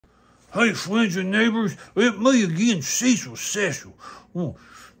Hey, friends and neighbors, it's me again, Cecil. I want to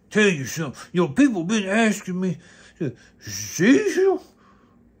tell you something. People been asking me, Cecil,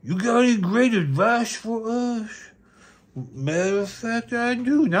 you got any great advice for us? Matter of fact, I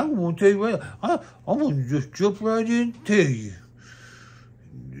do. Now I'm going to tell you right now. I'm going to just jump right in and tell you.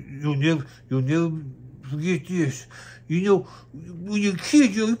 You'll never forget this. When you're a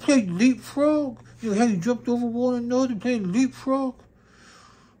kid, you played leapfrog. How you jumped over one another playing leapfrog.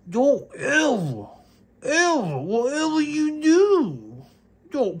 Don't ever, whatever you do,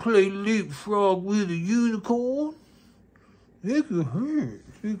 don't play leapfrog with a unicorn. It could hurt.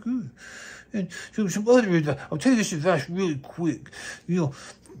 It could. And some other advice. I'll tell you this advice really quick.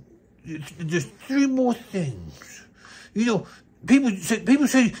 Just 3 more things. People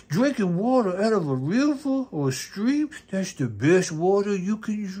say drinking water out of a river or a stream, that's the best water you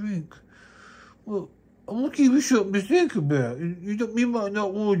can drink. Well, I'm going to give you something to think about. You might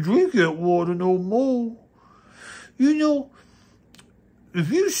not want to drink that water no more. If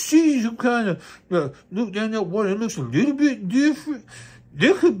you see some kind of, look down that water, it looks a little bit different.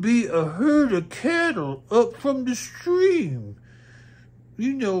 There could be a herd of cattle up from the stream.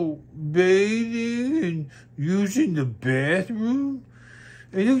 Bathing and using the bathroom.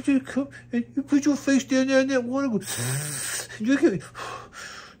 And you just come and you put your face down there in that water and go, drink it.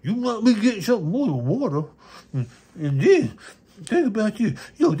 You might be getting something more than water. And then, think about this.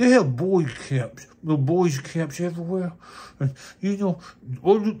 They have boys camps everywhere. And, all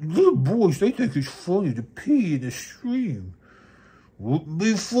the little boys, they think it's funny to pee in the stream. Wouldn't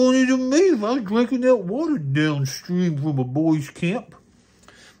be funny to me if I was drinking that water downstream from a boys' camp.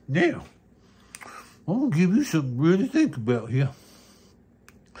 Now, I'm going to give you something really to think about here.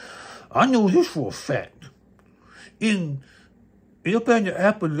 I know this for a fact. Up in the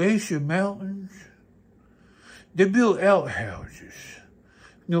Appalachian Mountains, they build outhouses,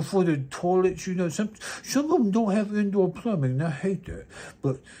 for the toilets, Some of them don't have indoor plumbing, and I hate that.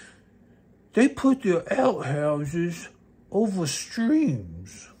 But they put their outhouses over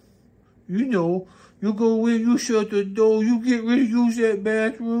streams. You go in, you shut the door, you get ready to use that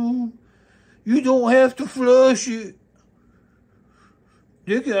bathroom. You don't have to flush it.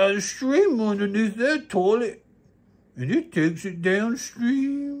 They got a stream underneath that toilet, and it takes it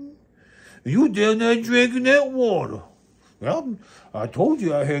downstream. And you down there drinking that water. Well, I told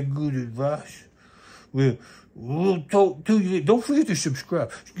you I had good advice. Well, we'll talk to you. Don't forget to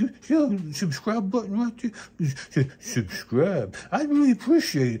subscribe. See the subscribe button right there? Subscribe. I'd really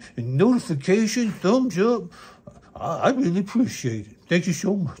appreciate it. And notification, thumbs up. I really appreciate it. Thank you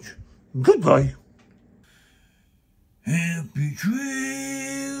so much. Goodbye. Happy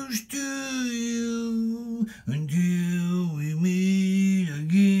trails to you until we meet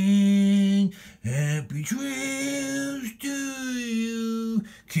again. Happy trails to you.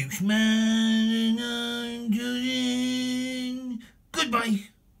 Keep smiling until then. Goodbye.